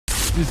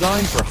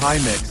Designed for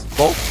high-mix,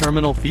 bulk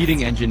terminal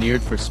feeding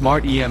engineered for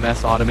smart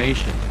EMS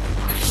automation.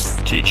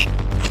 Teach,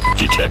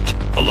 detect,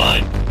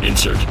 align,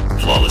 insert,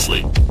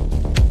 flawlessly.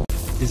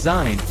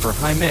 Designed for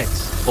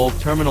high-mix, bulk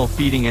terminal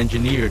feeding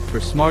engineered for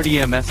smart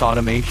EMS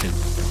automation.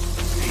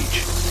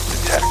 Teach,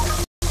 detect,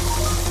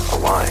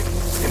 align,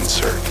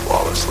 insert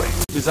flawlessly.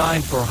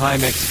 Designed for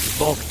high-mix,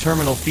 bulk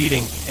terminal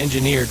feeding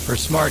engineered for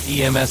smart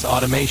EMS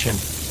automation.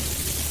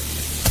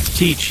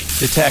 Teach,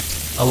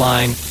 detect,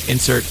 align,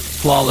 insert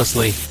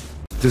flawlessly.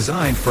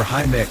 Designed for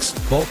high-mix,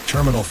 bulk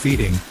terminal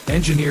feeding,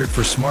 engineered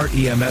for smart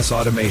EMS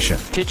automation.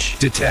 Teach,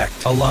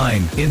 Detect,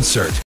 align,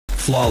 insert,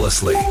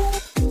 flawlessly.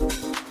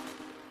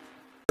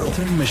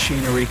 Soldering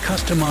Machinery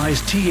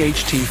Customized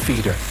THT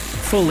Feeder.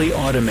 Fully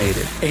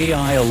automated,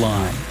 AI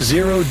aligned,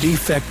 zero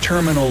defect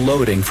terminal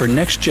loading for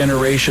next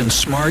generation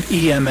smart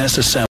EMS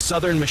assembly.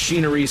 Southern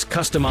Machinery's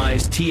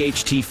customized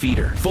THT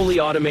feeder.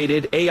 Fully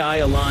automated,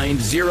 AI-aligned,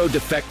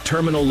 zero-defect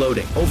terminal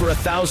loading. Over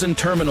 1,000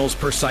 terminals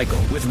per cycle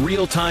with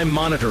real-time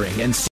monitoring and